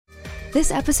This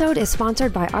episode is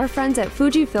sponsored by our friends at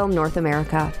Fujifilm North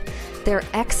America. Their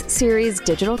X-Series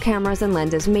digital cameras and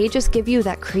lenses may just give you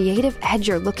that creative edge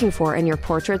you're looking for in your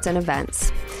portraits and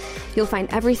events. You'll find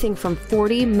everything from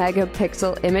 40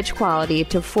 megapixel image quality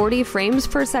to 40 frames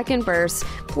per second bursts,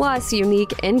 plus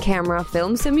unique in-camera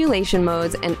film simulation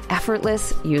modes and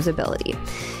effortless usability.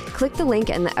 Click the link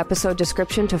in the episode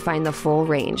description to find the full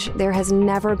range. There has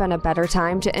never been a better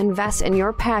time to invest in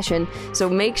your passion, so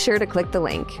make sure to click the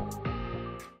link.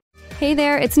 Hey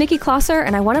there, it's Nikki Klosser,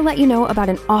 and I want to let you know about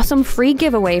an awesome free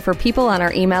giveaway for people on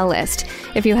our email list.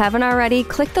 If you haven't already,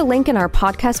 click the link in our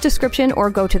podcast description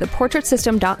or go to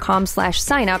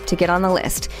theportraitsystem.com/sign-up to get on the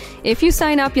list. If you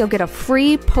sign up, you'll get a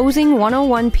free Posing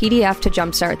 101 PDF to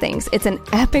jumpstart things. It's an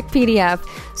epic PDF,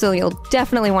 so you'll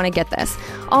definitely want to get this.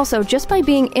 Also, just by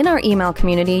being in our email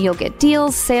community, you'll get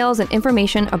deals, sales, and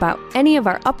information about any of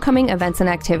our upcoming events and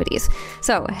activities.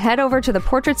 So head over to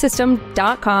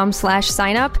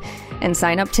theportraitsystem.com/sign-up and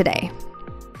sign up today.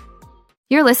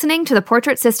 You're listening to the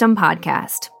Portrait System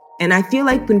podcast. And I feel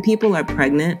like when people are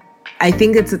pregnant, I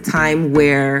think it's a time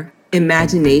where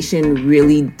imagination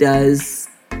really does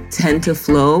tend to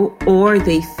flow, or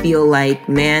they feel like,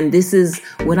 man, this is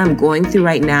what I'm going through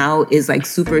right now is like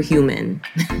superhuman,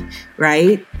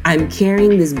 right? I'm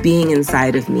carrying this being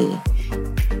inside of me.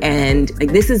 And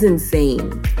like, this is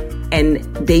insane. And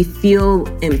they feel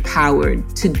empowered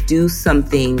to do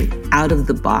something out of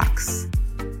the box.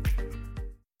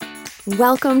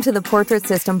 Welcome to the Portrait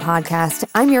System podcast.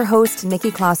 I'm your host,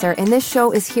 Nikki Klosser, and this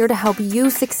show is here to help you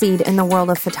succeed in the world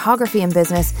of photography and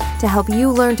business, to help you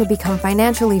learn to become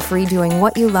financially free doing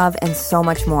what you love and so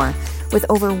much more. With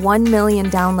over 1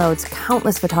 million downloads,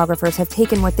 countless photographers have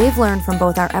taken what they've learned from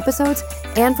both our episodes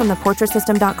and from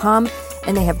theportraitsystem.com,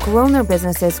 and they have grown their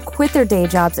businesses, quit their day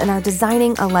jobs, and are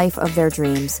designing a life of their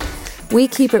dreams. We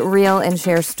keep it real and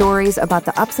share stories about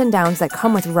the ups and downs that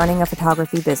come with running a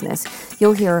photography business.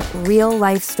 You'll hear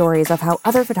real-life stories of how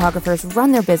other photographers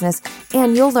run their business,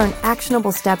 and you'll learn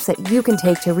actionable steps that you can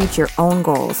take to reach your own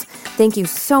goals. Thank you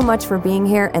so much for being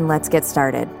here, and let's get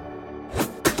started.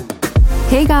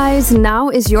 Hey guys, now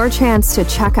is your chance to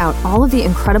check out all of the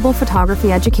incredible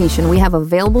photography education we have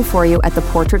available for you at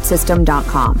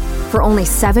theportraitsystem.com. For only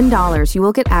 $7, you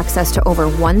will get access to over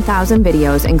 1,000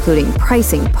 videos, including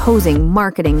pricing, posing,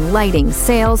 marketing, lighting,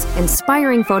 sales,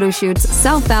 inspiring photo shoots,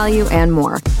 self-value, and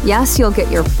more. Yes, you'll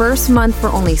get your first month for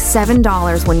only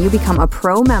 $7 when you become a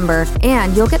pro member,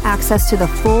 and you'll get access to the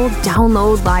full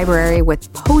download library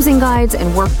with posing guides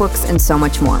and workbooks and so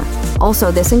much more.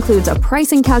 Also, this includes a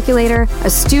pricing calculator, a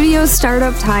studio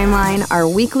startup timeline, our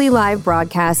weekly live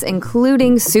broadcasts,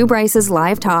 including Sue Bryce's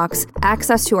live talks,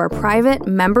 access to our private,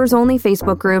 members-only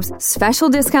Facebook groups, special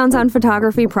discounts on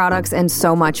photography products, and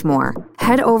so much more.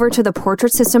 Head over to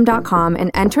theportraitsystem.com and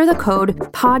enter the code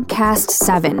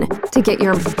PODCAST7 to get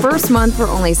your first month for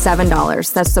only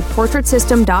 $7. That's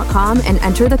theportraitsystem.com and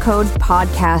enter the code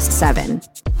PODCAST7.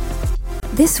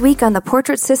 This week on The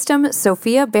Portrait System,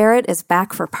 Sophia Barrett is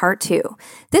back for part 2.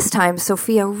 This time,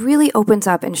 Sophia really opens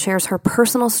up and shares her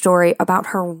personal story about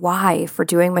her why for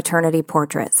doing maternity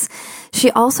portraits.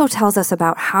 She also tells us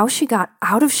about how she got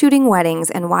out of shooting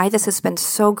weddings and why this has been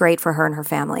so great for her and her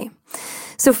family.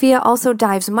 Sophia also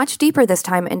dives much deeper this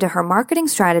time into her marketing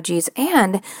strategies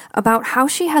and about how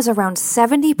she has around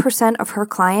 70% of her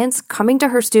clients coming to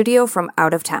her studio from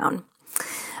out of town.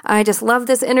 I just love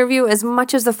this interview as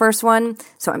much as the first one,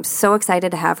 so I'm so excited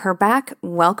to have her back.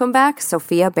 Welcome back,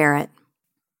 Sophia Barrett.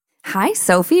 Hi,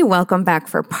 Sophie. Welcome back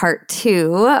for part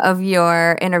 2 of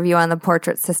your interview on the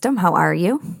Portrait System. How are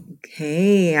you?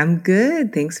 Hey, I'm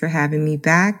good. Thanks for having me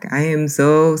back. I am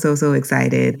so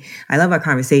excited. I love our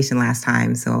conversation last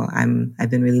time, so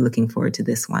I've been really looking forward to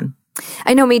this one.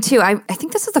 I know, me too. I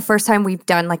think this is the first time we've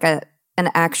done like an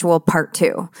actual part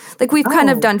 2. Like we've kind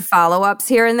of done follow-ups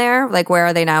here and there, like where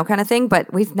are they now kind of thing,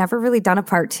 but we've never really done a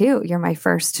part 2. You're my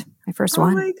first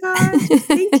one. Oh my gosh.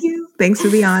 Thank you. Thanks for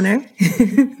the honor.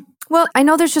 Well, I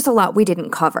know there's just a lot we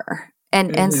didn't cover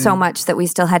and so much that we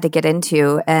still had to get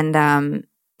into. And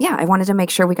I wanted to make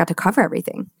sure we got to cover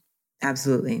everything.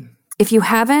 Absolutely. If you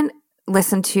haven't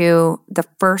listened to the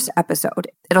first episode,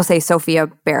 it'll say Sophia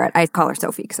Barrett. I call her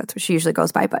Sophie because that's what she usually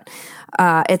goes by, but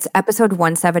it's episode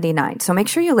 179. So make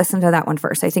sure you listen to that one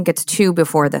first. I think it's 2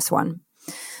 before this one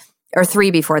or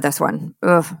 3 before this one.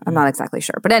 I'm not exactly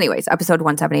sure. But anyways, episode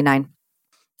 179.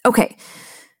 Okay.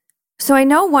 So I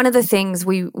know one of the things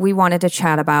we wanted to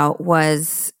chat about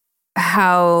was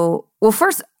how, well,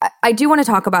 first, I do want to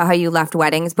talk about how you left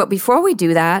weddings, but before we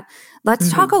do that, let's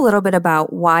talk a little bit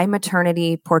about why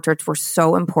maternity portraits were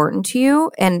so important to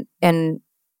you and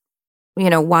you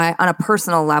know, why on a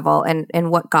personal level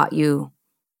and what got you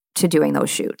to doing those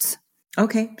shoots?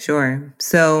 Okay, sure.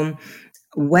 So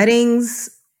weddings,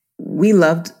 we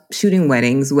loved shooting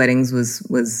weddings. Weddings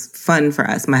was fun for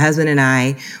us. My husband and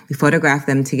I, we photographed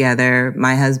them together.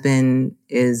 My husband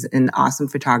is an awesome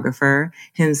photographer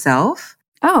himself.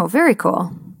 Oh, very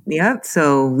cool. Yep.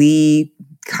 So we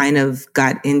kind of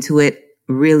got into it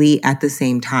really at the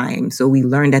same time. So we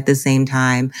learned at the same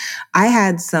time. I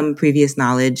had some previous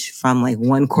knowledge from like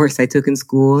one course I took in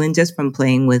school and just from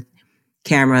playing with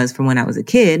cameras from when I was a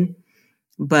kid.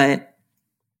 But,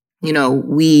 you know,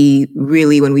 we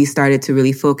really, when we started to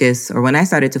really focus, or when I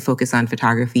started to focus on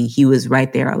photography, he was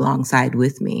right there alongside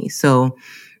with me. So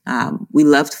we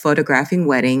loved photographing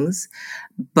weddings,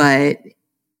 but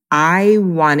I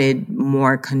wanted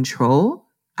more control.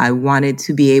 I wanted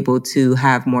to be able to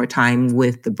have more time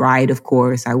with the bride, of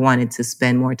course. I wanted to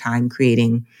spend more time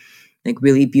creating like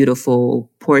really beautiful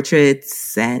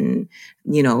portraits and,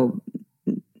 you know,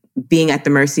 being at the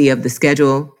mercy of the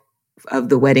schedule of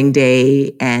the wedding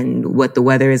day and what the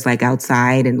weather is like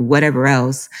outside and whatever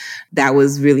else. That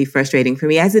was really frustrating for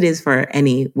me, as it is for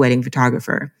any wedding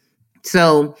photographer.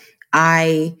 So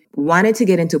I wanted to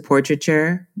get into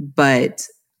portraiture, but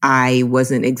I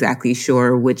wasn't exactly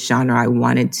sure which genre I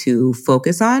wanted to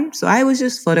focus on. So I was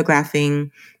just photographing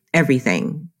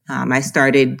everything. I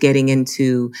started getting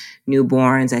into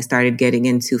newborns. I started getting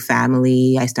into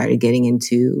family. I started getting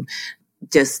into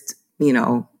just, you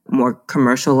know, more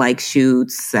commercial like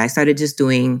shoots. I started just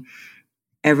doing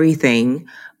everything.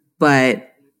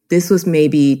 But this was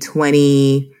maybe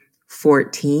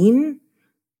 2014.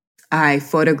 I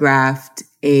photographed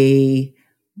a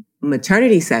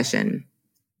maternity session.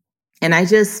 And I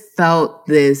just felt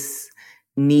this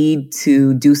need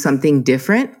to do something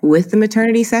different with the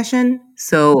maternity session.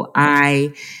 So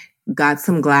I got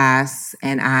some glass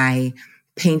and I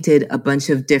painted a bunch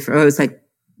of different, it was like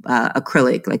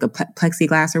acrylic, like a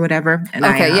plexiglass or whatever. And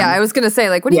I was going to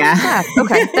say, like, what do you mean glass?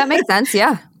 Okay, that makes sense.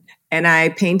 Yeah. And I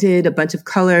painted a bunch of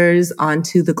colors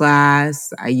onto the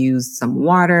glass. I used some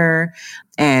water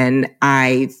and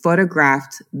I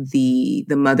photographed the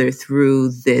mother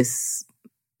through this,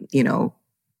 you know,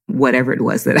 whatever it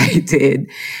was that I did.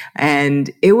 And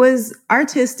it was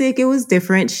artistic. It was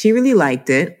different. She really liked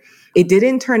it. It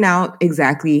didn't turn out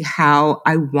exactly how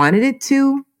I wanted it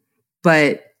to,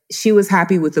 but she was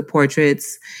happy with the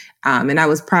portraits. And I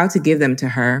was proud to give them to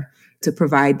her, to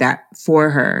provide that for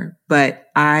her. But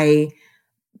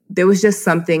there was just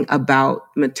something about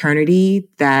maternity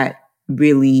that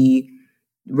really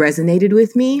resonated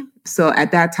with me. So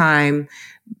at that time,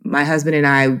 my husband and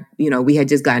I, you know, we had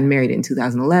just gotten married in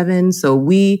 2011. So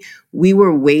we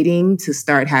were waiting to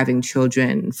start having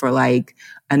children for like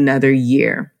another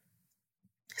year.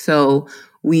 So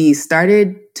we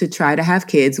started to try to have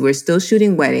kids. We're still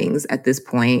shooting weddings at this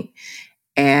point.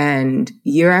 And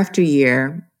year after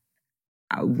year,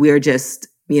 we're just,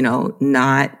 you know,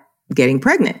 not getting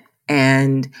pregnant.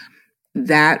 And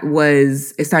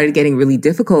it started getting really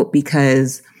difficult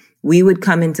because we would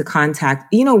come into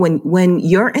contact, you know, when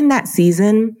you're in that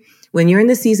season, when you're in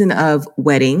the season of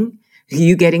wedding,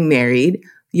 you getting married,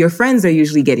 your friends are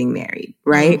usually getting married,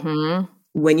 right? Mm-hmm.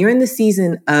 When you're in the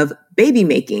season of baby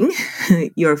making,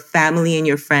 your family and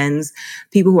your friends,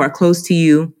 people who are close to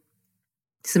you,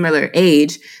 similar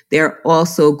age, they're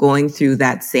also going through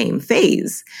that same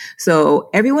phase. So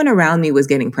everyone around me was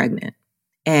getting pregnant.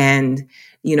 And,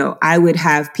 you know, I would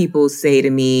have people say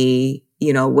to me,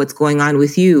 you know, what's going on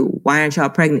with you? Why aren't y'all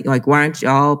pregnant? Like, why aren't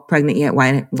y'all pregnant yet?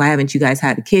 Why haven't you guys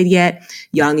had a kid yet?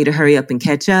 Y'all need to hurry up and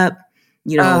catch up.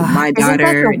 You know, my daughter.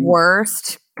 Isn't that the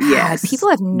worst? God, yes.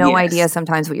 People have no idea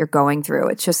sometimes what you're going through.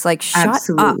 It's just like, shut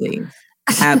up.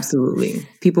 Absolutely.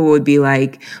 People would be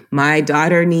like, my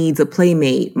daughter needs a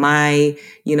playmate. My,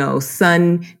 you know,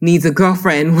 son needs a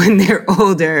girlfriend when they're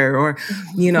older, or,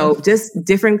 you know, just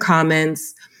different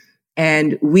comments.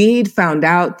 And we'd found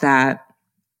out that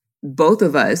both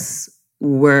of us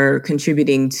were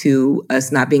contributing to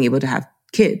us not being able to have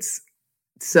kids.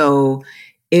 So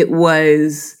it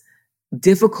was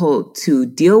difficult to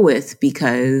deal with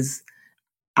because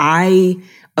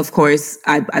of course,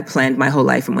 I planned my whole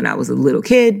life from when I was a little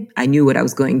kid. I knew when I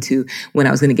was going to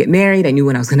get married. I knew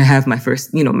when I was going to have my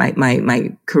first, you know,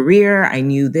 my career. I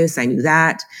knew this, I knew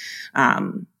that.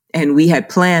 And we had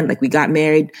planned, like, we got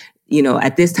married, you know,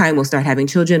 at this time we'll start having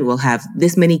children. We'll have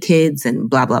this many kids and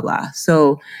blah, blah, blah.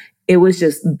 So it was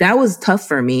that was tough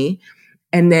for me.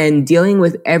 And then dealing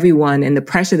with everyone and the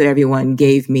pressure that everyone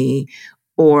gave me,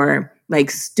 or like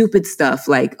stupid stuff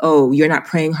like, oh, you're not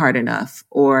praying hard enough,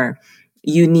 or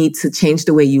you need to change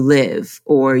the way you live,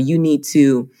 or you need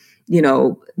to, you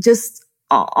know, just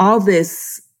all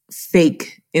this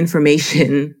fake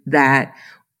information that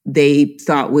they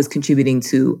thought was contributing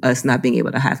to us not being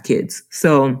able to have kids.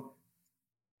 So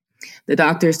the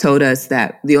doctors told us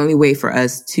that the only way for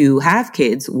us to have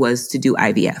kids was to do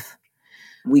IVF.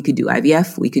 We could do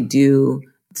IVF, we could do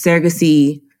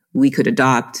surrogacy, we could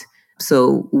adopt.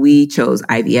 So we chose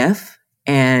IVF.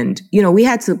 And, we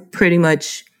had to pretty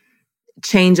much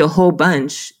change a whole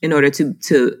bunch in order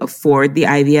to afford the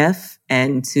IVF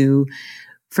and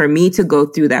for me to go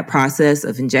through that process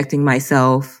of injecting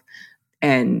myself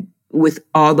and with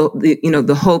all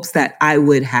the hopes that I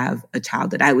would have a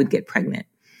child, that I would get pregnant.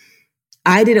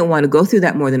 I didn't want to go through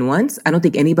that more than once. I don't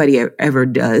think anybody ever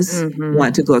does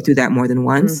want to go through that more than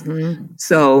once.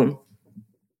 So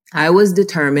I was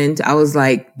determined. I was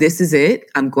like, this is it.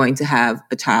 I'm going to have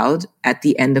a child at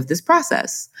the end of this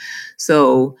process.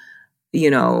 So,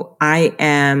 I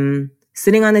am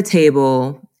sitting on the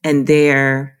table and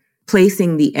they're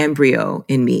placing the embryo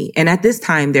in me. And at this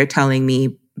time, they're telling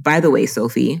me, by the way,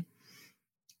 Sophie,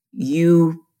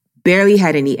 you barely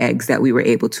had any eggs that we were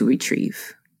able to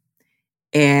retrieve.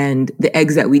 And the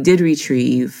eggs that we did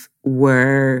retrieve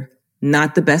were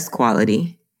not the best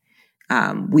quality.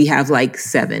 We have like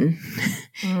 7.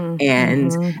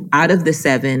 And out of the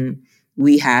 7,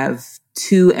 we have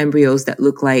 2 embryos that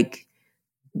look like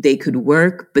they could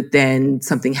work, but then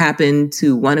something happened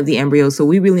to one of the embryos. So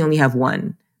we really only have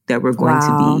 1 that we're going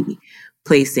to be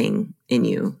placing in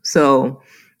you. So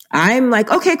I'm like,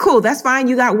 okay, cool. That's fine.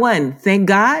 You got 1. Thank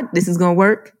God this is going to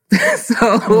work.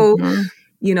 So,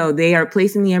 they are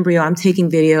placing the embryo. I'm taking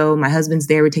video. My husband's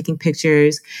there. We're taking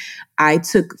pictures. I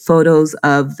took photos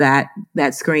of that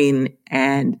screen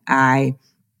and I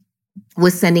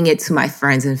was sending it to my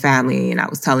friends and family. And I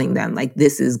was telling them, like,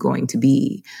 this is going to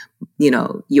be,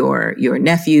 your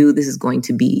nephew. This is going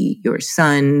to be your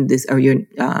son, or your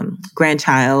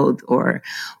grandchild or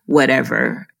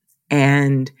whatever.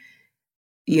 And,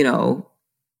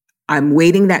 I'm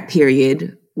waiting that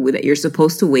period that you're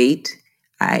supposed to wait.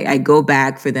 I go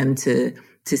back for them to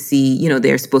see,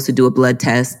 they're supposed to do a blood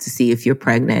test to see if you're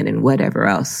pregnant and whatever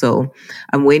else. So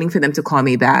I'm waiting for them to call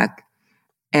me back,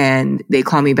 and they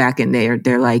call me back and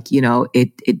they're like,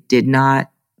 it did not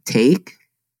take,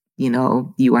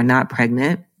 you are not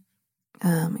pregnant.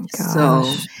 Oh my gosh. So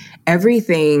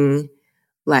everything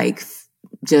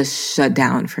just shut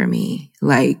down for me.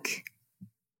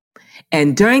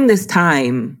 And during this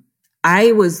time,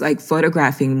 I was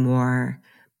photographing more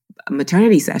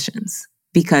maternity sessions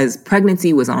because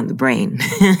pregnancy was on the brain.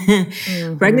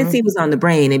 Pregnancy was on the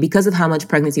brain. And because of how much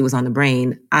pregnancy was on the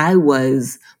brain, I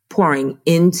was pouring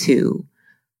into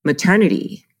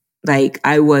maternity.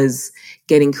 I was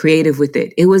getting creative with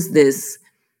it. It was this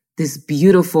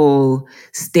beautiful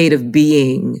state of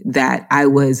being that I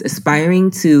was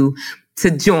aspiring to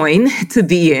join, to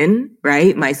be in,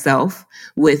 right? Myself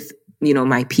with,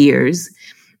 my peers.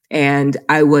 And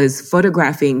I was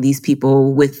photographing these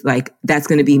people with that's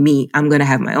going to be me. I'm going to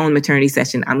have my own maternity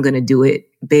session. I'm going to do it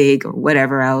big or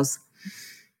whatever else.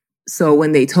 So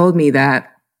when they told me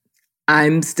that,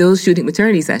 I'm still shooting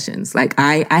maternity sessions.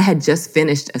 I had just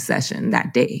finished a session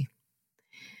that day.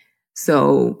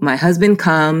 So my husband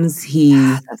comes,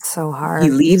 that's so hard.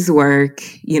 He leaves work,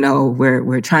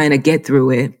 we're trying to get through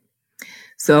it.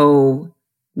 So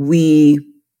we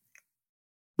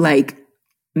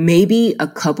maybe a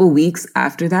couple weeks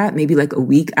after that, maybe a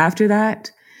week after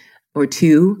that or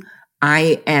 2,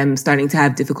 I am starting to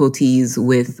have difficulties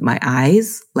with my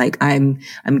eyes. I'm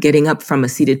getting up from a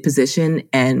seated position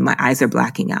and my eyes are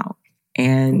blacking out.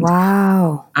 And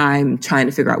wow. I'm trying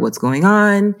to figure out what's going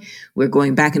on. We're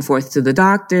going back and forth to the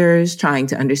doctors, trying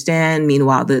to understand.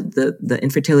 Meanwhile, the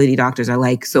infertility doctors are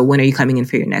like, so when are you coming in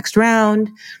for your next round?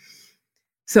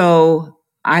 So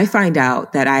I find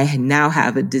out that I now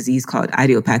have a disease called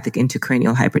idiopathic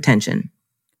intracranial hypertension.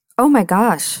 Oh my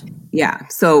gosh. Yeah.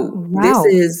 So This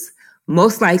is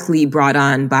most likely brought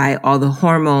on by all the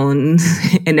hormones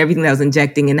and everything that I was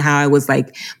injecting and how I was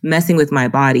messing with my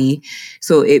body.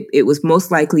 So it was most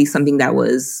likely something that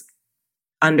was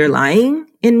underlying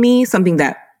in me, something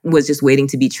that was just waiting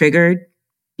to be triggered,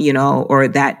 or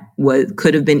that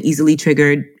could have been easily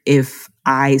triggered if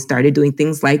I started doing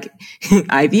things like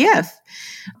IVF.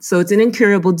 So it's an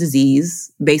incurable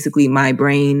disease. Basically, my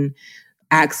brain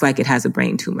acts like it has a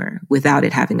brain tumor without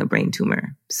it having a brain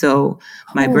tumor. So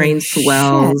my brain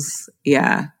swells. Shit.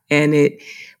 Yeah. And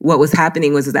what was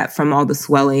happening was that from all the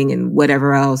swelling and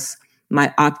whatever else,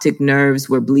 my optic nerves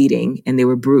were bleeding and they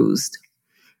were bruised.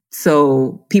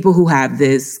 So people who have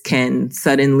this can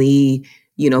suddenly,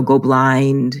 go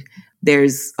blind.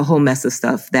 There's a whole mess of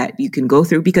stuff that you can go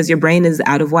through because your brain is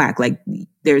out of whack.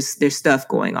 There's stuff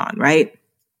going on, right?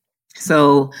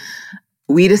 So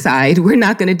we decide we're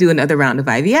not going to do another round of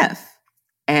IVF.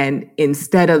 And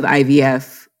instead of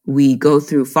IVF, we go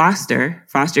through foster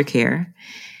care.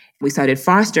 We started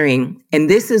fostering. And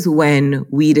this is when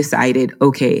we decided,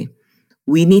 okay,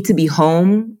 we need to be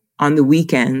home on the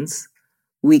weekends.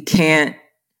 We can't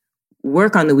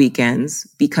work on the weekends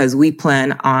because we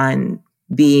plan on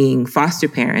being foster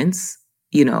parents,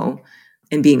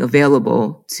 and being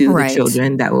available to the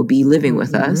children that will be living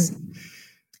with us.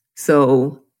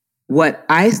 So what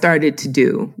I started to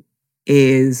do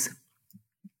is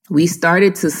we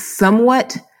started to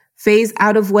somewhat phase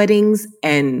out of weddings,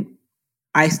 and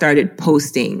I started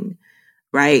posting,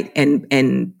 right?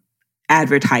 And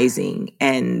advertising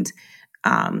and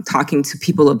talking to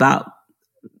people about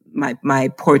my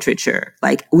portraiture.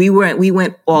 Like we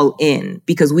went all in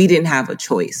because we didn't have a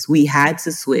choice. We had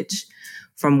to switch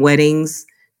from weddings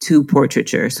to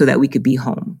portraiture so that we could be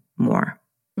home more.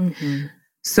 Mm-hmm.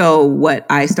 So what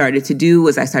I started to do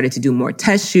was I started to do more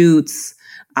test shoots.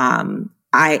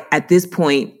 I, at this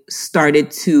point,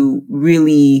 started to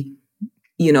really,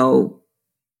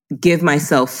 give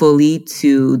myself fully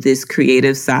to this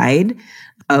creative side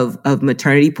of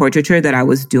maternity portraiture that I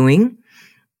was doing.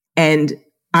 And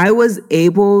I was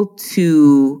able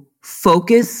to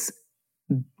focus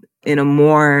in a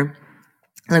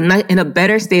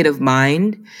better state of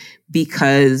mind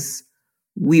because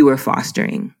we were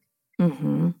fostering.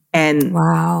 Mm-hmm.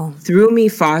 And through me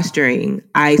fostering,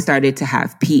 I started to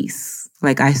have peace.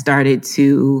 Like I started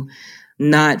to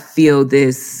not feel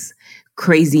this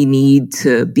crazy need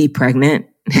to be pregnant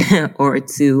or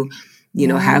to,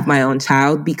 have my own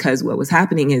child, because what was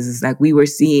happening is like we were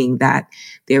seeing that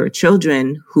there are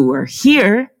children who are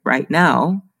here right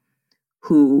now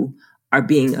who are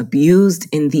being abused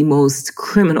in the most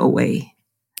criminal way.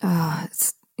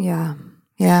 Yeah.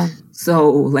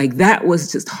 So like that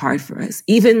was just hard for us.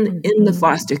 Even in the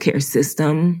foster care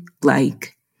system,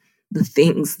 like the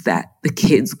things that the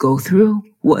kids go through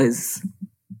was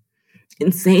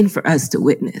insane for us to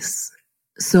witness.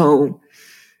 So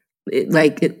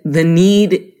the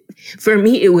need, for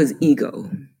me, it was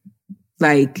ego.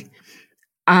 Like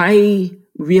I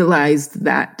realized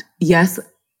that, yes,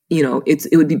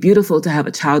 it would be beautiful to have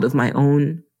a child of my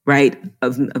own, right?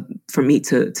 For me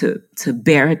to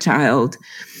bear a child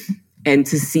and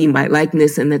to see my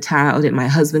likeness in the child and my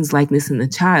husband's likeness in the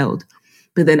child.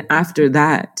 But then after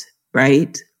that,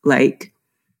 right? Like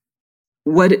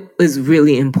what is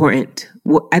really important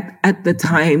at the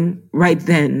time, right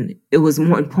then, it was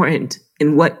more important,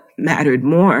 and what mattered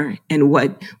more and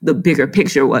what the bigger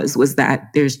picture was that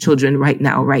there's children right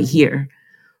now, right here.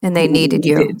 And they needed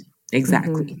you.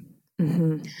 Exactly.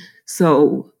 Mm-hmm.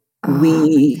 So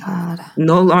we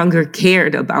no longer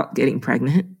cared about getting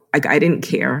pregnant. Like I didn't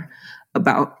care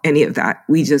about any of that.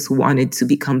 We just wanted to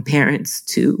become parents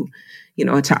to,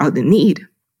 a child in need.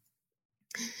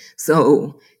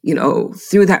 So,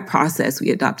 through that process, we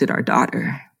adopted our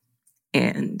daughter,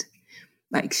 and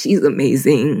like, she's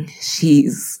amazing.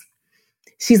 She's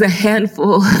a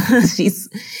handful.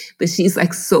 But she's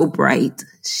like so bright.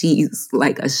 She's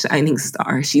like a shining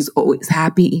star. She's always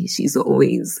happy. She's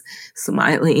always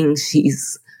smiling.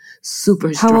 She's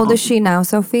super strong. How old is she now,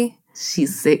 Sophie?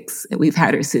 She's 6, and we've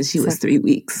had her since she was 3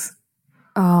 weeks.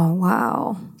 Oh,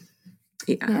 wow.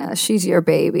 Yeah, she's your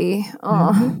baby.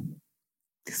 Oh. Mm-hmm.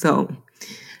 So,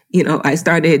 I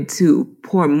started to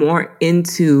pour more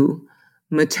into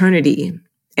maternity,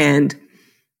 and,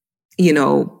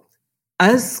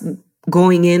 us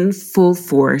going in full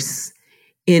force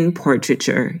in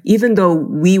portraiture, even though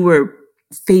we were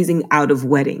phasing out of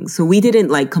weddings. So we didn't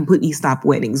like completely stop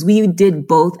weddings. We did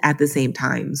both at the same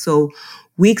time. So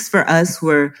weeks for us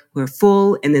were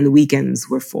full, and then the weekends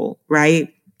were full,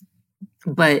 right?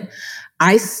 But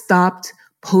I stopped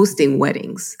posting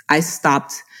weddings. I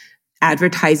stopped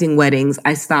advertising weddings.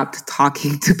 I stopped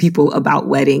talking to people about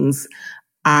weddings.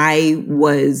 I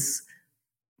was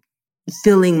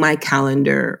filling my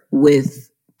calendar with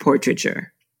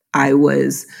portraiture. I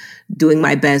was doing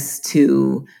my best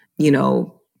to,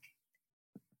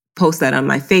 post that on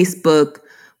my Facebook,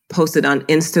 post it on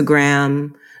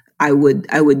Instagram. I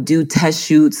would do test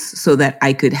shoots so that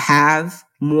I could have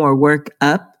more work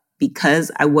up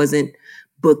because I wasn't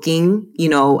booking,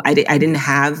 I didn't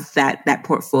have that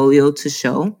portfolio to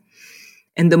show.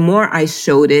 And the more I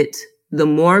showed it, the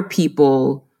more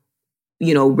people,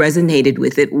 resonated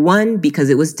with it. One, because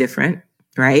it was different,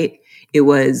 right? It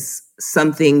was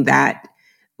something that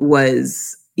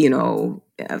was,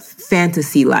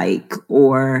 fantasy-like,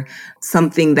 or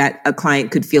something that a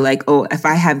client could feel like, oh, if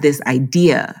I have this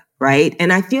idea, right?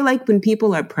 And I feel like when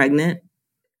people are pregnant,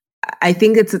 I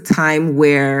think it's a time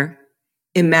where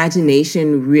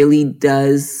imagination really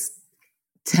does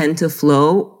tend to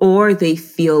flow, or they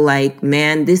feel like,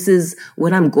 man, this is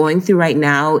what I'm going through right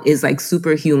now is like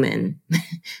superhuman,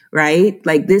 right?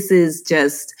 Like this is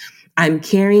just, I'm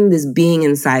carrying this being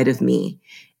inside of me.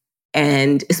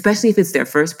 And especially if it's their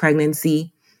first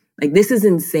pregnancy, like this is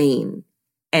insane.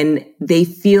 And they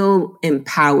feel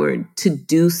empowered to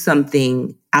do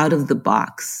something out of the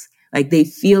box. Like they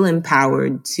feel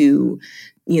empowered to,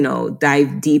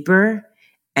 dive deeper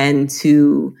and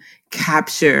to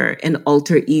capture an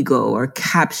alter ego or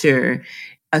capture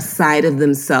a side of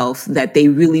themselves that they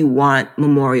really want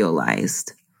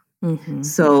memorialized. Mm-hmm.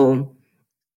 So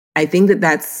I think that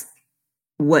that's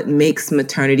what makes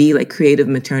maternity, like creative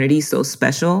maternity, so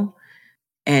special,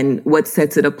 and what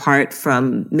sets it apart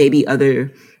from maybe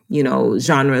other,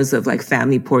 genres of like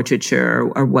family portraiture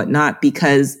or whatnot,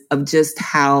 because of just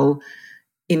how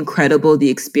incredible the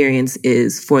experience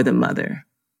is for the mother.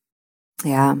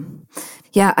 Yeah.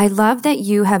 Yeah. I love that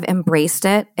you have embraced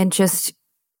it and just,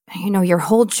 your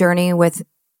whole journey with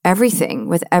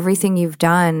everything you've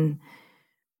done.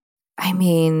 I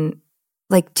mean,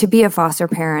 like to be a foster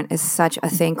parent is such a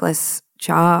thankless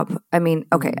job. I mean,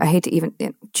 okay, I hate to even,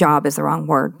 job is the wrong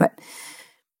word, but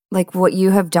like what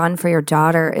you have done for your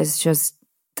daughter is just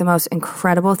the most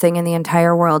incredible thing in the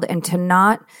entire world. And to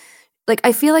not, like,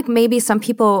 I feel like maybe some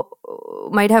people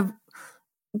might have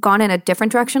gone in a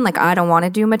different direction. Like, I don't want to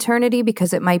do maternity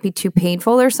because it might be too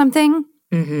painful or something.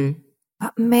 Mm-hmm.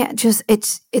 But man, just,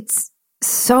 it's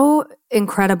so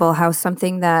incredible how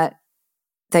something that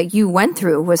you went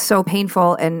through was so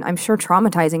painful and I'm sure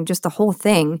traumatizing, just the whole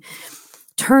thing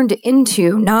turned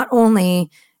into not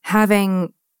only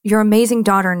having your amazing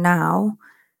daughter now,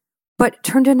 but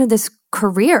turned into this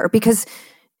career. Because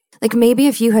like maybe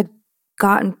if you had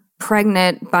gotten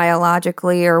pregnant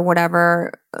biologically or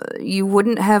whatever, you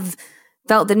wouldn't have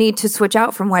felt the need to switch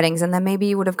out from weddings, and then maybe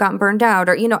you would have gotten burned out,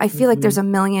 or, I feel like there's a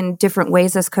million different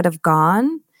ways this could have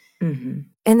gone. Mm-hmm.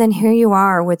 And then here you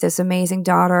are with this amazing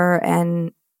daughter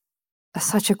and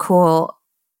such a cool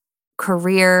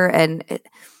career, and it's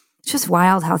just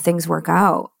wild how things work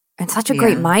out, and such a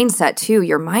great mindset too.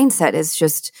 Your mindset is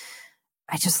just,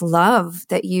 I just love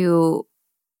that you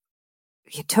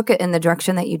took it in the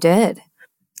direction that you did.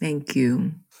 Thank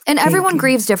you. And everyone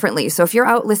grieves differently. So if you're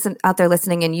out there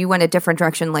listening and you went a different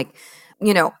direction, like,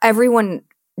 everyone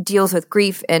deals with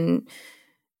grief and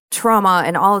trauma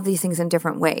and all of these things in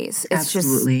different ways. It's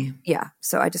Absolutely.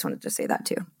 So I just wanted to say that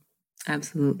too.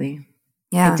 Absolutely.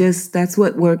 Yeah. That's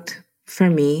what worked for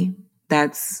me.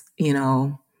 That's,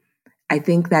 I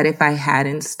think that if I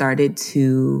hadn't started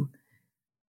to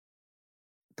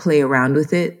play around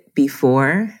with it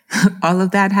before all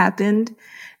of that happened,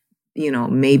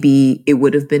 maybe it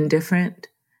would have been different.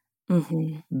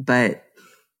 Mm-hmm. But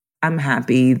I'm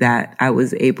happy that I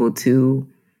was able to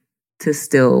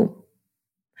still,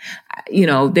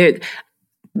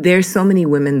 there's so many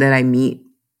women that I meet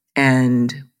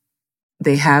and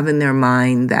they have in their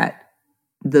mind that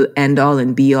the end all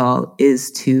and be all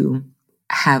is to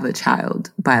have a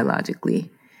child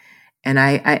biologically. And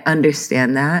I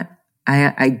understand that.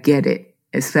 I get it,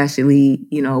 especially,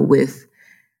 with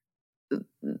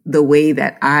the way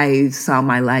that I saw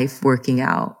my life working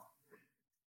out.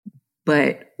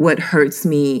 But what hurts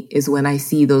me is when I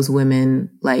see those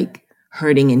women like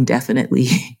hurting indefinitely,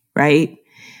 right?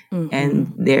 Mm-hmm.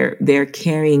 And they're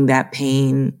carrying that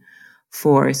pain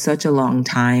for such a long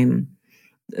time.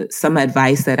 Some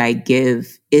advice that I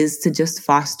give is to just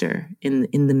foster in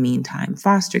the meantime,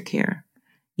 foster care.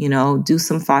 Do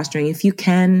some fostering if you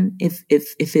can, if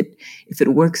it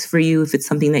works for you, if it's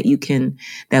something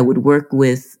that would work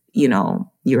with,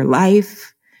 your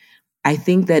life. I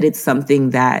think that it's something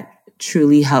that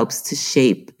truly helps to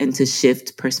shape and to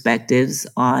shift perspectives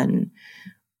on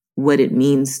what it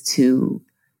means to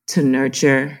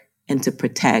nurture and to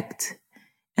protect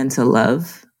and to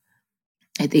love.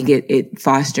 I think it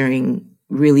fostering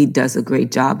really does a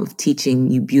great job of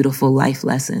teaching you beautiful life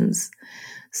lessons.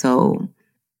 So,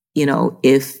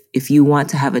 if you want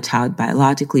to have a child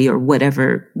biologically or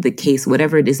whatever the case,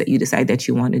 whatever it is that you decide that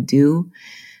you want to do,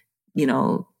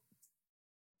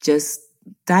 just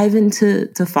dive into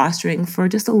fostering for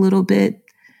just a little bit,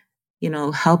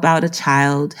 help out a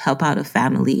child, help out a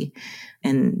family,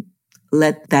 and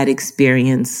let that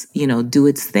experience, do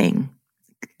its thing.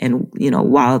 And,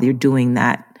 while you're doing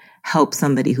that, help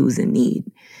somebody who's in need.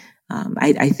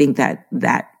 I think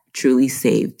that truly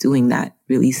saved, doing that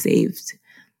really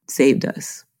saved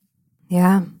us.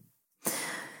 Yeah.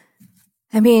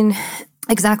 I mean,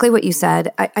 exactly what you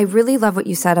said. I really love what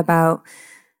you said about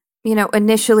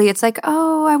initially it's like,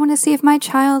 oh, I want to see if my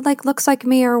child like looks like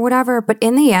me or whatever. But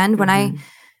in the end, when I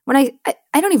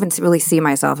don't even really see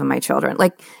myself in my children.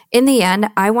 Like in the end,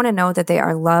 I want to know that they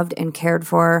are loved and cared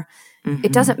for.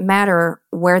 It doesn't matter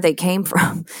where they came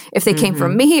from, if they came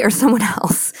from me or someone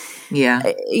else. Yeah.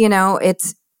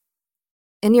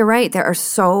 And you're right. There are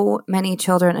so many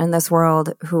children in this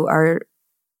world who are,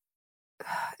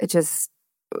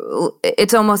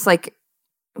 it's almost like,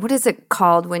 what is it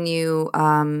called when you,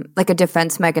 like a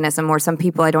defense mechanism where some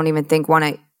people I don't even think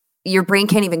your brain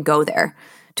can't even go there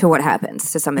to what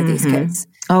happens to some of these kids.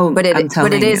 Oh, but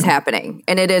it is happening,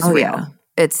 and it is real.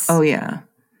 Yeah.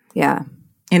 Yeah.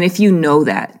 And if you know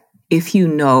that,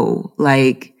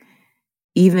 like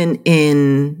even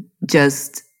in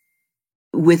just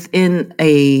within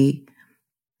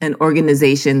an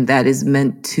organization that is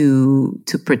meant to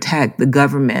protect the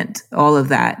government, all of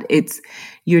that,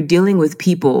 you're dealing with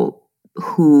people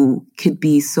who could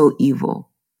be so evil,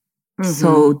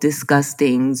 so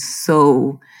disgusting,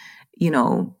 so,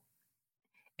 and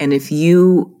if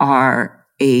you are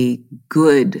a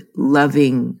good,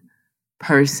 loving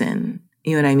person,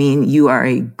 you know what I mean? You are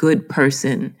a good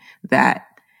person that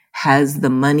has the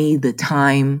money, the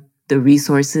time, the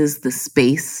resources, the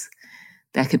space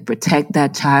that could protect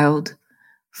that child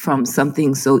from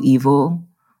something so evil,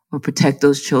 or protect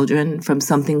those children from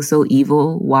something so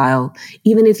evil, while,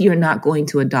 even if you're not going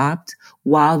to adopt,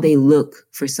 while they look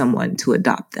for someone to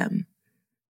adopt them.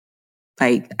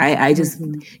 Like, I just,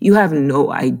 you have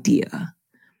no idea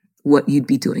what you'd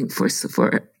be doing for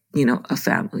a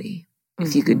family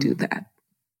if you could do that.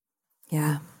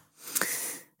 Yeah.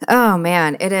 Oh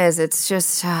man, it is. It's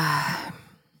just,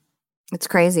 it's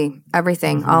crazy.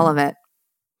 Everything, all of it.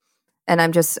 And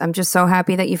I'm just so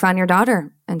happy that you found your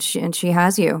daughter and she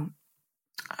has you,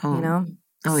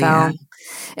 Yeah.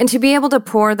 And to be able to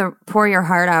pour your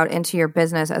heart out into your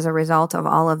business as a result of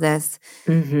all of this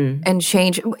and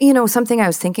change, something I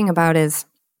was thinking about is,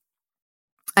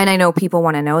 and I know people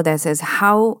want to know this, is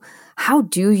how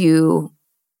do you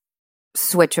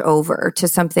switch over to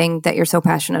something that you're so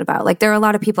passionate about? Like, there are a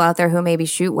lot of people out there who maybe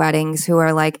shoot weddings who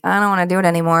are like, I don't want to do it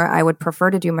anymore. I would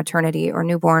prefer to do maternity or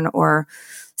newborn or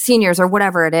seniors or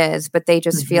whatever it is, but they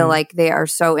just feel like they are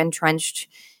so entrenched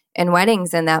in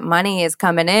weddings and that money is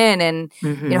coming in. And,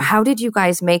 how did you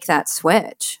guys make that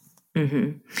switch?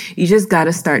 You just got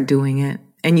to start doing it,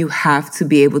 and you have to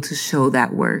be able to show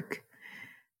that work.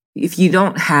 If you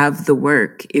don't have the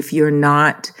work, if you're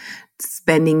not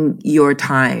spending your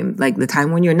time, like the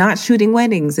time when you're not shooting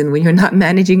weddings and when you're not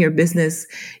managing your business,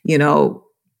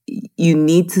 you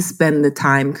need to spend the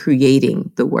time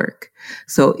creating the work.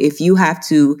 So if you have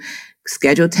to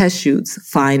schedule test shoots,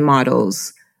 find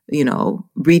models,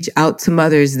 reach out to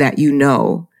mothers that you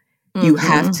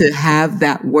have to have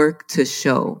that work to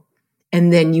show.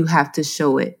 And then you have to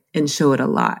show it, and show it a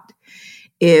lot.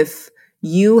 If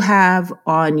you have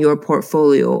on your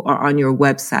portfolio or on your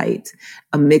website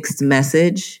a mixed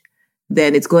message,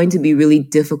 then it's going to be really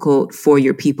difficult for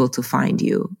your people to find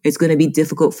you. It's going to be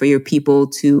difficult for your people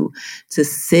to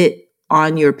sit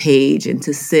on your page and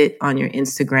to sit on your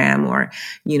Instagram or,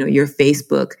 your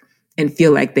Facebook and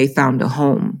feel like they found a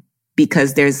home,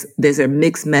 because there's a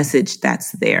mixed message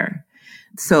that's there.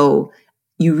 So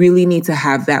you really need to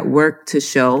have that work to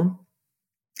show.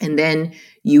 And then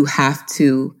you have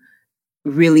to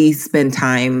really spend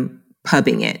time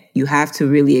pubbing it. You have to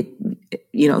really,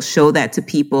 show that to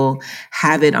people,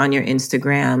 have it on your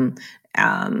Instagram,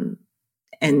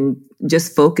 and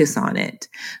just focus on it.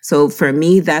 So for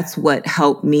me, that's what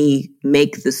helped me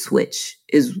make the switch,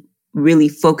 is really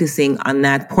focusing on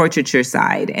that portraiture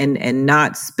side and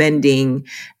not spending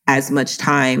as much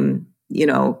time.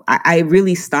 I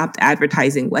really stopped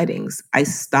advertising weddings. I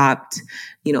stopped,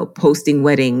 posting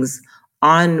weddings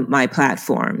on my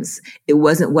platforms. It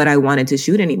wasn't what I wanted to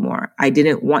shoot anymore. I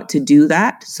didn't want to do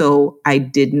that, so I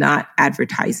did not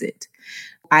advertise it.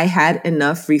 I had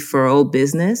enough referral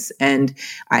business, and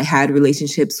I had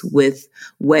relationships with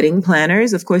wedding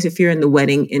planners. Of course, if you're in the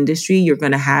wedding industry, you're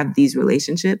going to have these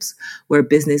relationships where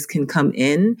business can come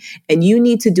in, and you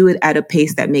need to do it at a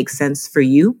pace that makes sense for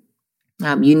you.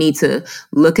 You need to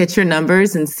look at your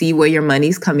numbers and see where your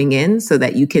money's coming in so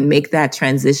that you can make that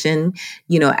transition,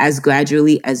 as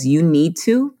gradually as you need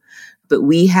to. But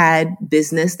we had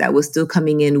business that was still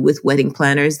coming in with wedding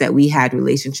planners that we had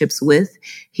relationships with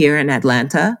here in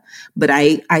Atlanta. But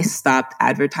I stopped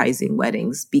advertising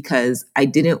weddings because I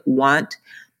didn't want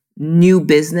new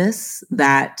business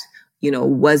that,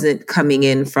 wasn't coming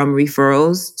in from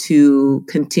referrals to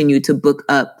continue to book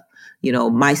up,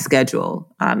 my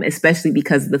schedule, especially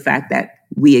because of the fact that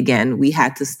we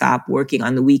had to stop working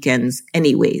on the weekends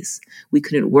anyways. We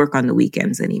couldn't work on the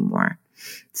weekends anymore.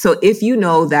 So if you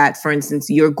know that, for instance,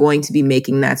 you're going to be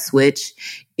making that switch,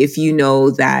 if you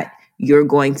know that you're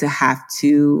going to have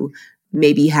to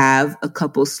maybe have a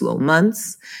couple slow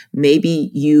months,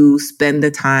 maybe you spend the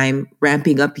time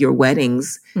ramping up your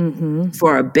weddings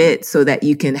for a bit so that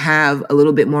you can have a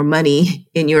little bit more money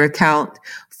in your account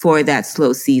for that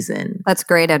slow season. That's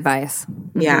great advice.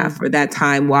 Yeah, for that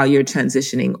time while you're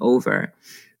transitioning over.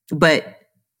 But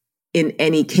in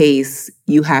any case,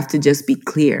 you have to just be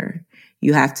clear.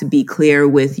 You have to be clear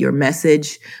with your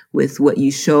message, with what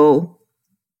you show,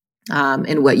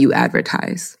 and what you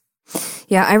advertise.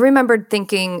 Yeah, I remembered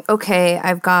thinking, okay,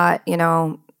 I've got,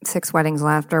 6 weddings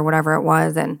left or whatever it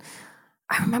was. And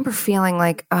I remember feeling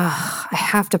like, I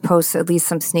have to post at least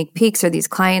some sneak peeks or these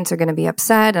clients are going to be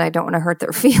upset and I don't want to hurt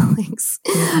their feelings.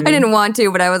 I didn't want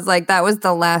to, but I was like, that was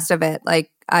the last of it.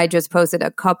 Like I just posted a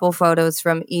couple photos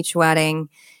from each wedding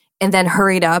and then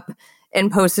hurried up and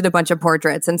posted a bunch of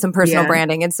portraits and some personal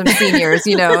branding and some seniors,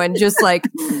 and just so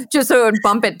it would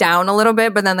bump it down a little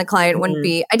bit, but then the client wouldn't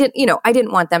be, I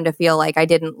didn't want them to feel like I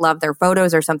didn't love their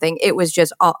photos or something. It was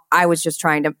just, I was just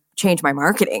trying to change my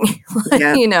marketing,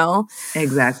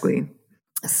 Exactly.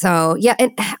 So, yeah.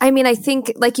 And I mean, I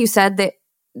think, like you said, that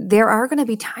there are going to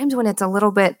be times when it's a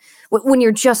little bit, when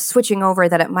you're just switching over,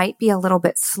 that it might be a little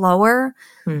bit slower,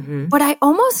 but I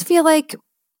almost feel like,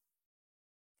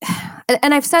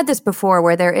 and I've said this before,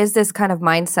 where there is this kind of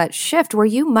mindset shift where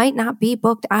you might not be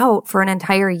booked out for an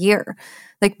entire year.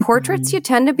 Like portraits, you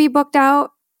tend to be booked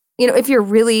out. If you're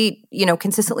really,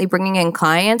 consistently bringing in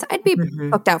clients, I'd be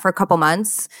booked out for a couple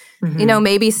months,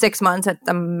 maybe 6 months at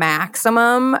the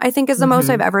maximum, I think is the most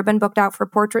I've ever been booked out for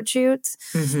portrait shoots.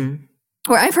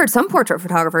 Or I've heard some portrait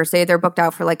photographers say they're booked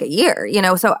out for like a year,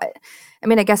 so I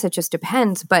mean, I guess it just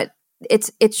depends, but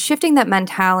it's shifting that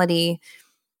mentality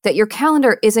that your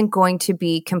calendar isn't going to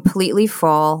be completely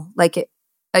full, like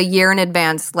a year in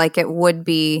advance, like it would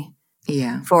be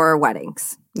for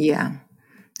weddings. Yeah,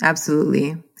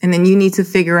 absolutely. And then you need to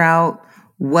figure out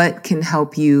what can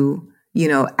help you,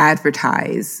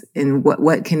 advertise, and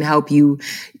what can help you.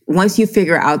 Once you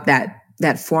figure out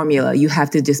that formula, you have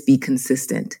to just be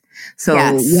consistent. So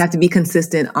you have to be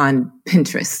consistent on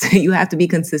Pinterest. You have to be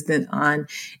consistent on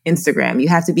Instagram. You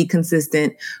have to be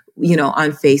consistent,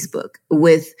 on Facebook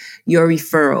with your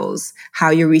referrals,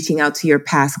 how you're reaching out to your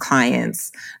past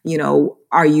clients.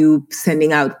 Are you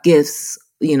sending out gifts,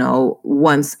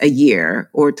 once a year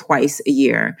or twice a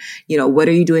year? What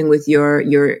are you doing with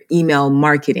your email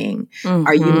marketing?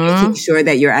 Are you making sure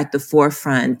that you're at the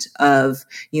forefront of,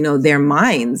 their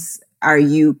minds? Are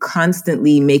you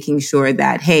constantly making sure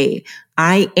that, hey,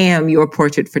 I am your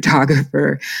portrait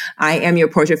photographer. I am your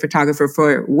portrait photographer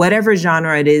for whatever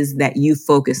genre it is that you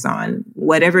focus on,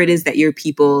 whatever it is that your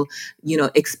people,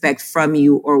 expect from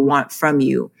you or want from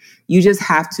you. You just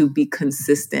have to be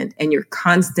consistent, and you're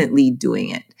constantly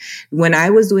doing it. When I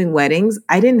was doing weddings,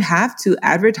 I didn't have to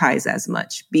advertise as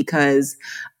much because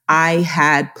I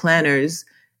had planners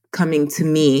coming to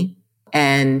me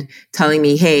and telling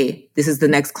me, hey, this is the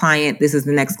next client, this is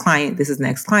the next client, this is the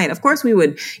next client. Of course, we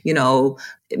would,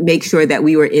 make sure that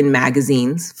we were in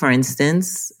magazines, for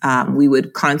instance. We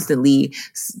would constantly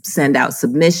send out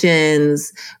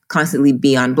submissions, constantly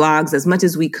be on blogs as much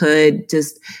as we could,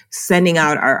 just sending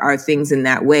out our things in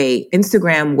that way.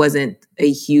 Instagram wasn't a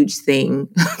huge thing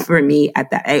for me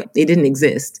at that. It didn't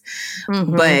exist.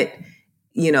 But,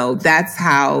 that's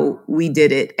how we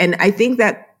did it. And I think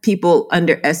that people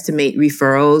underestimate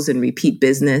referrals and repeat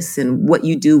business and what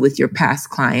you do with your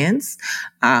past clients.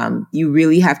 You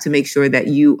really have to make sure that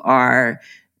you are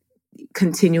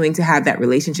continuing to have that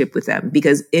relationship with them,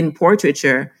 because in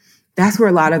portraiture, that's where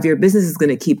a lot of your business is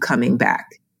going to keep coming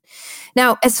back.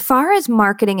 Now, as far as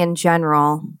marketing in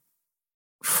general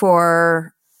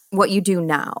for what you do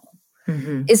now,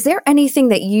 is there anything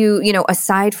that you,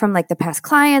 aside from like the past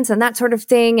clients and that sort of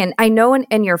thing? And I know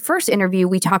in your first interview,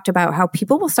 we talked about how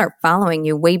people will start following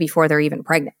you way before they're even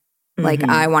pregnant. Like,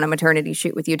 I want a maternity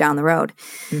shoot with you down the road.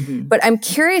 But I'm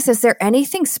curious, is there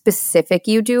anything specific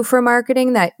you do for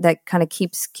marketing that kind of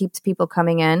keeps people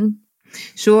coming in?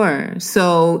 Sure.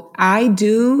 So I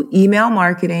do email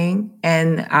marketing,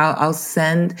 and I'll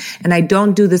send, and I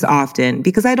don't do this often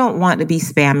because I don't want to be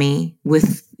spammy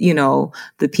with,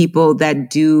 the people that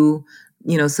do,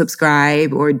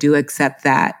 subscribe or do accept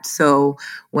that. So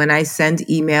when I send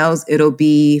emails, it'll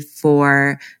be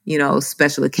for,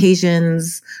 special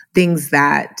occasions, things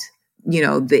that,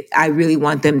 I really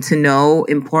want them to know,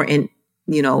 important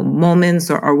moments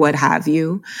or what have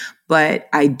you. But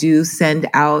I do send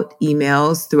out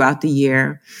emails throughout the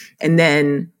year. And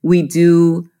then we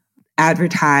do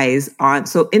advertise on,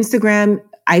 so Instagram,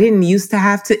 I didn't used to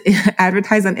have to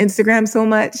advertise on Instagram so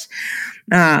much.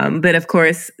 But of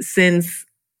course, since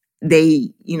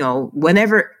they,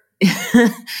 whenever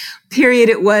period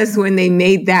it was when they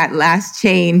made that last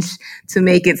change to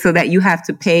make it so that you have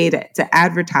to pay to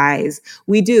advertise,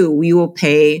 we will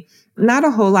pay not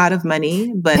a whole lot of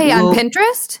money, but pay on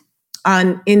Pinterest?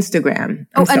 On Instagram.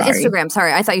 On Instagram.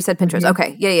 Sorry. I thought you said Pinterest. Mm-hmm.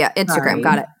 Okay. Yeah. Instagram. Sorry.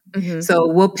 Got it. Mm-hmm. So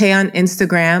we'll pay on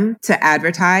Instagram to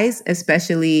advertise,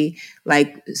 especially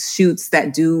like shoots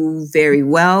that do very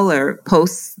well or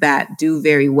posts that do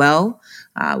very well.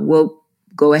 We'll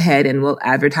go ahead and we'll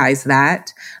advertise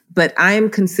that. But I'm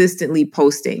consistently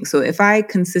posting. So if I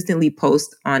consistently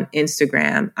post on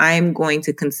Instagram, I'm going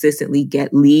to consistently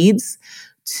get leads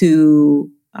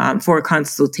for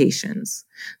consultations.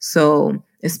 So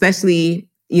especially,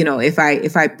 if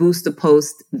I boost a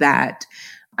post that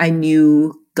I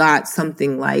knew got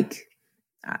something like,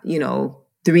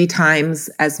 3 times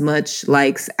as much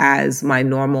likes as my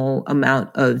normal amount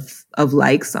of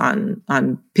likes on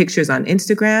pictures on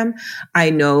Instagram, I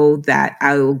know that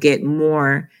I will get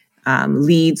more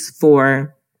leads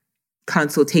for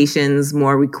consultations,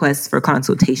 more requests for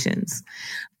consultations.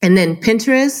 And then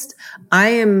Pinterest, I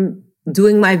am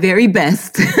doing my very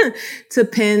best to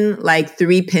pin like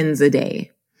 3 pins a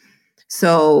day.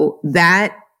 So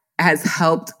that has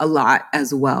helped a lot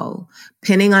as well.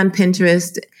 Pinning on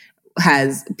Pinterest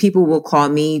people will call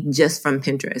me just from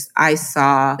Pinterest. I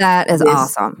saw that is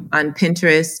awesome on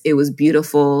Pinterest. It was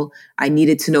beautiful. I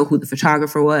needed to know who the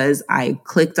photographer was. I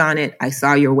clicked on it. I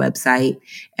saw your website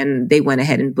and they went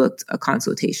ahead and booked a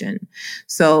consultation.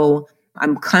 So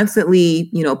I'm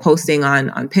constantly, posting on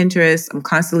Pinterest. I'm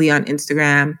constantly on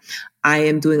Instagram. I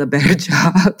am doing a better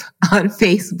job on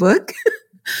Facebook.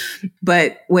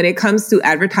 But when it comes to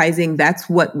advertising, that's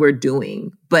what we're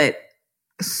doing. But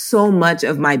so much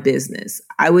of my business,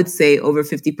 I would say over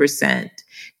 50%,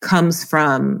 comes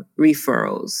from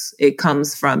referrals. It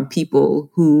comes from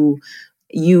people who,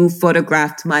 you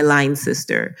photographed my line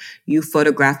sister, you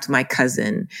photographed my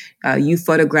cousin, you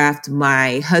photographed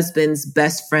my husband's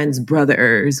best friend's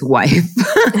brother's wife.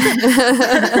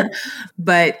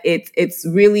 But it's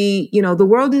really, the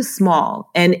world is small,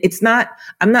 and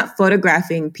I'm not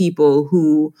photographing people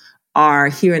who are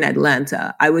here in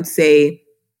Atlanta. I would say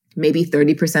maybe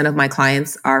 30% of my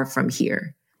clients are from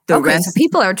here. The rest, so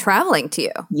people are traveling to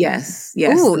you. Yes.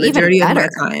 Ooh, the majority of my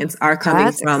clients are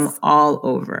coming from all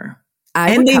over.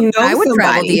 I would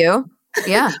travel to you.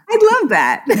 Yeah. I'd love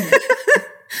that.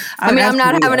 I'm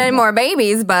not having any more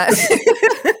babies, but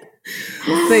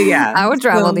so yeah, I would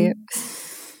travel to you.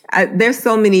 There's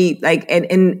so many,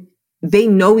 and they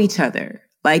know each other.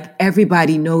 Like,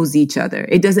 everybody knows each other.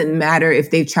 It doesn't matter if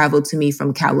they've traveled to me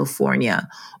from California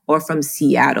or from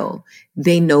Seattle.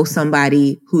 They know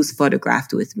somebody who's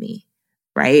photographed with me,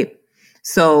 right?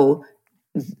 So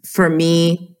for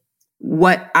me,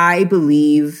 what I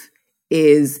believe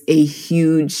is a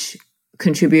huge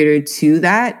contributor to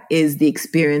that is the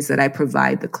experience that I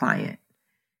provide the client,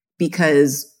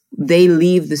 because they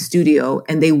leave the studio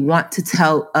and they want to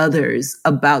tell others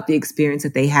about the experience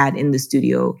that they had in the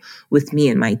studio with me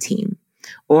and my team,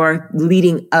 or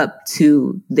leading up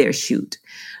to their shoot.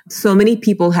 So many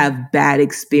people have bad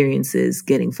experiences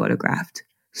getting photographed.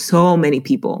 So many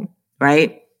people,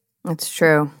 right? That's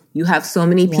true. You have so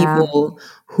many people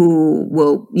who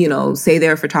will, say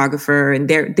they're a photographer and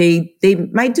they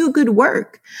might do good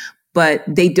work, but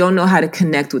they don't know how to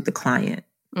connect with the client.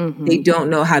 Mm-hmm. They don't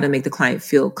know how to make the client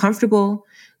feel comfortable.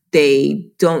 They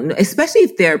don't know, especially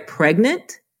if they're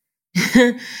pregnant,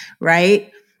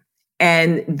 right?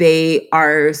 And they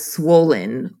are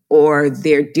swollen, or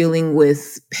they're dealing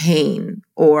with pain,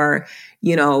 or,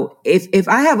 if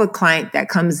I have a client that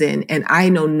comes in and I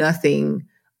know nothing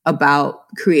about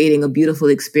creating a beautiful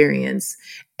experience,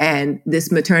 and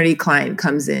this maternity client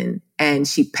comes in and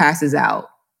she passes out,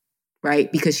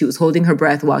 right? Because she was holding her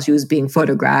breath while she was being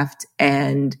photographed,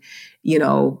 and,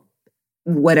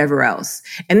 whatever else.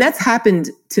 And that's happened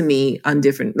to me on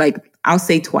different, I'll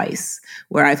say twice,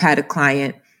 where I've had a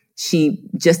client, she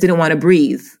just didn't want to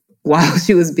breathe while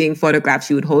she was being photographed.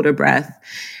 She would hold her breath.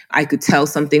 I could tell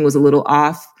something was a little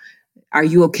off. Are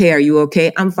you okay? Are you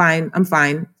okay? I'm fine.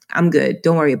 I'm good.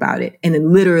 Don't worry about it. And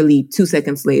then literally 2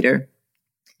 seconds later,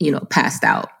 passed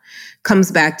out.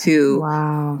 Comes back to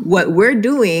what we're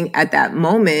doing at that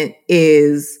moment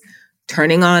is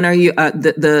turning on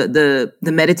the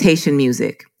meditation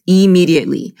music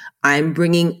Immediately, I'm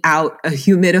bringing out a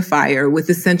humidifier with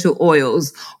essential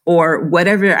oils or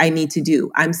whatever I need to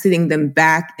do. I'm sitting them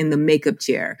back in the makeup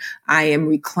chair. I am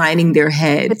reclining their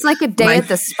head. It's like a day at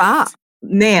the spa.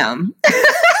 Ma'am.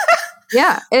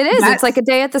 Yeah, it is. It's like a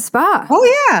day at the spa.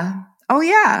 Oh, yeah. Oh,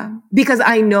 yeah. Because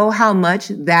I know how much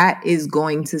that is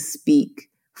going to speak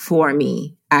for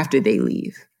me after they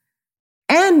leave.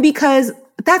 And because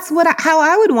that's how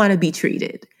I would want to be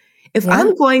treated. If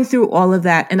I'm going through all of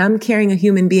that and I'm carrying a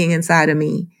human being inside of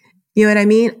me, you know what I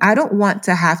mean? I don't want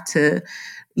to have to,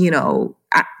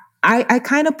 I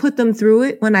kind of put them through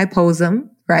it when I pose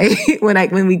them, right?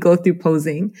 when we go through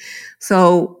posing.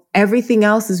 So everything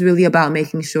else is really about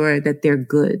making sure that they're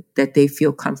good, that they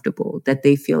feel comfortable, that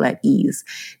they feel at ease.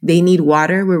 They need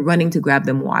water. We're running to grab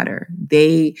them water.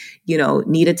 They,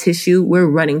 need a tissue. We're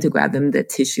running to grab them the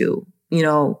tissue.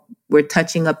 We're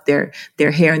touching up their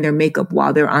hair and their makeup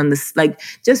while they're on this,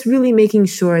 just really making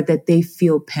sure that they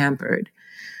feel pampered,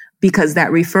 because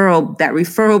that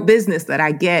referral business that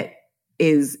I get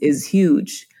is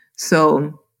huge.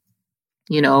 So,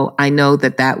 I know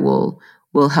that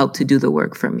will help to do the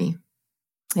work for me.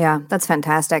 Yeah, that's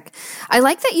fantastic. I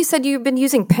like that you said you've been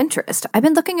using Pinterest. I've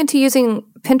been looking into using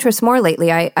Pinterest more lately.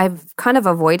 I've kind of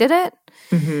avoided it.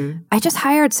 Mm-hmm. I just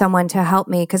hired someone to help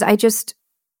me because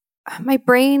my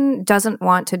brain doesn't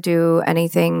want to do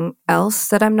anything else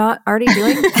that I'm not already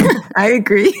doing. I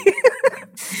agree.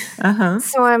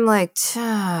 So I'm like,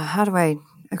 how do I?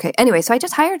 Okay. Anyway, so I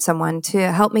just hired someone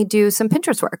to help me do some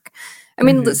Pinterest work. I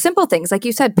mean, simple things, like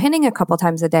you said, pinning a couple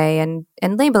times a day and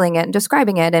labeling it and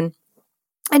describing it. And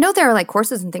I know there are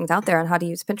courses and things out there on how to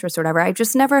use Pinterest or whatever. I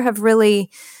just never have really,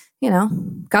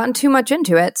 gotten too much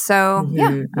into it. So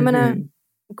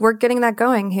we're getting that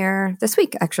going here this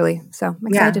week, actually. So I'm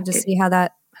excited to see how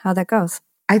that goes.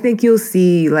 I think you'll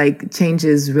see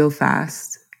changes real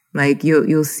fast.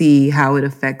 You'll see how it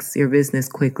affects your business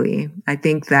quickly. I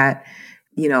think that,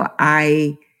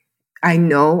 I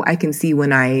know I can see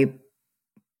when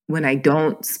I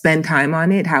don't spend time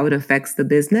on it, how it affects the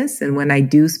business. And when I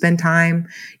do spend time,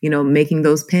 making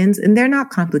those pins, and they're not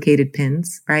complicated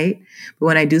pins, right? But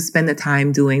when I do spend the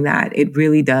time doing that, it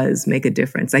really does make a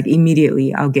difference.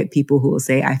 Immediately I'll get people who will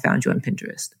say, I found you on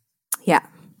Pinterest. Yeah.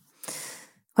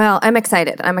 Well, I'm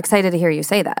excited. I'm excited to hear you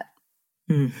say that.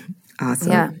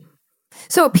 Awesome. Yeah.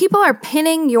 So people are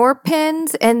pinning your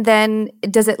pins, and then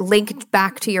does it link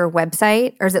back to your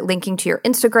website, or is it linking to your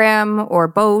Instagram, or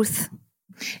both?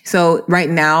 So right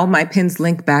now, my pins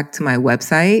link back to my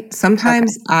website.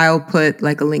 Sometimes I'll put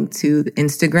a link to the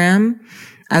Instagram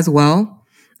as well.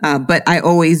 But I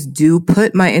always do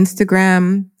put my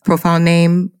Instagram profile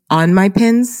name on my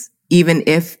pins, even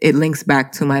if it links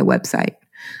back to my website.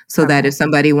 So that if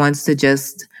somebody wants to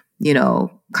just,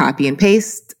 copy and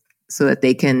paste so that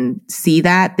they can see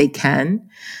that, they can.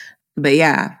 But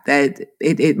yeah, that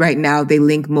it right now, they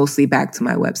link mostly back to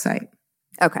my website.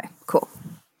 Okay, cool.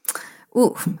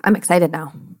 Ooh, I'm excited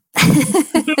now.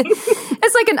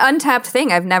 It's like an untapped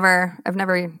thing I've never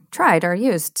tried or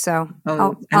used. So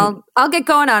I'll get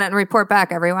going on it and report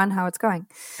back, everyone, how it's going.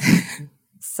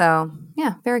 So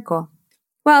yeah, very cool.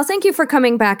 Well, thank you for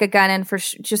coming back again and for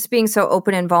just being so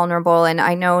open and vulnerable. And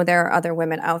I know there are other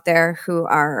women out there who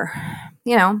are,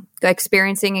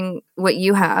 experiencing what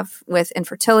you have with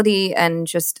infertility,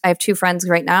 and I have 2 friends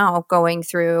right now going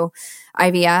through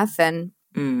IVF, and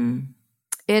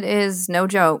it is no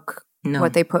joke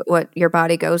what your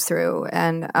body goes through.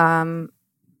 And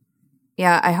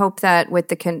I hope that with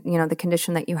the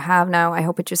condition that you have now, I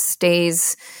hope it just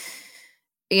stays,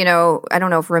 I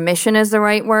don't know if remission is the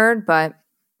right word, but.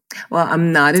 Well,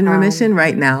 I'm not in remission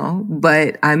right now,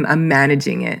 but I'm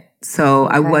managing it. So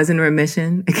I was in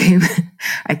remission.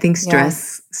 I think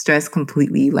stress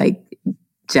completely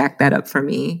jacked that up for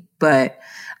me, but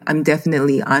I'm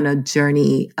definitely on a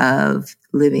journey of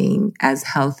living as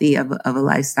healthy of a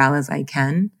lifestyle as I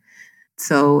can.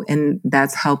 So, and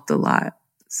that's helped a lot.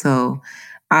 So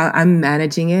I'm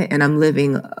managing it and I'm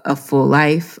living a full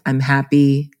life. I'm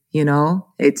happy.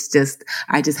 It's just,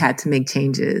 I just had to make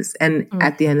changes. And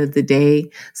at the end of the day,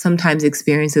 sometimes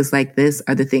experiences like this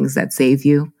are the things that save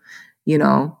you,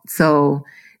 so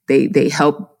they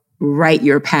help write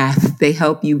your path. They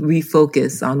help you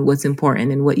refocus on what's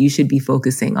important and what you should be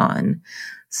focusing on.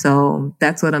 So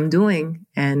that's what I'm doing.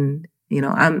 And,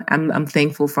 I'm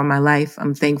thankful for my life.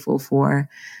 I'm thankful for,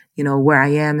 where I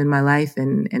am in my life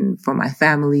and for my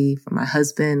family, for my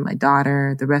husband, my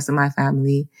daughter, the rest of my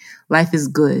family. Life is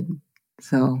good.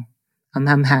 So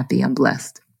I'm happy. I'm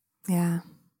blessed. Yeah.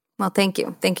 Well, thank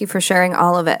you. Thank you for sharing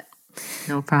all of it.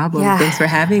 No problem. Yeah. Thanks for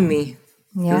having me.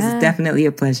 Yeah. It was definitely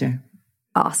a pleasure.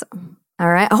 Awesome. All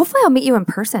right. Hopefully I'll meet you in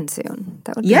person soon.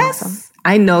 That would be awesome.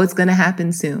 I know it's going to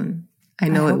happen soon. I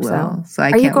know it will. So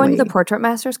I can't wait. Are you going to the Portrait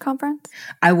Masters conference?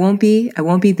 I won't be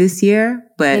this year,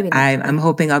 but I'm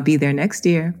hoping I'll be there next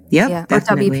year. Yep, yeah,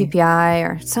 definitely. Or WPPI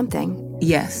or something.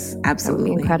 Yes, absolutely. That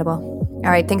would be incredible.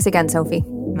 All right. Thanks again, Sophie.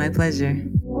 My pleasure.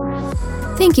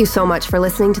 Thank you so much for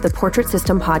listening to the Portrait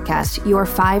System podcast. Your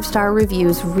 5-star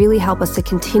reviews really help us to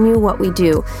continue what we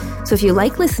do. So if you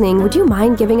like listening, would you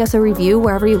mind giving us a review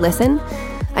wherever you listen?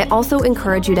 I also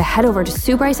encourage you to head over to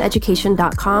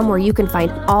SueBryceEducation.com where you can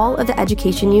find all of the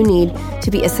education you need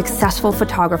to be a successful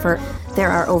photographer. There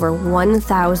are over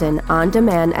 1,000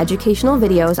 on-demand educational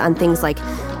videos on things like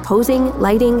posing,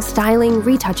 lighting, styling,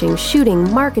 retouching,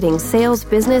 shooting, marketing, sales,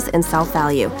 business, and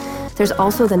self-value. There's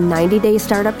also the 90-day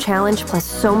startup challenge, plus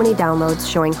so many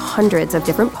downloads showing hundreds of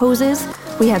different poses.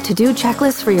 We have to-do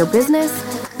checklists for your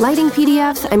business, lighting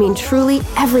PDFs, truly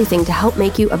everything to help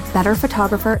make you a better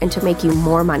photographer and to make you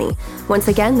more money. Once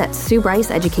again, that's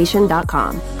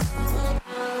SueBryceEducation.com.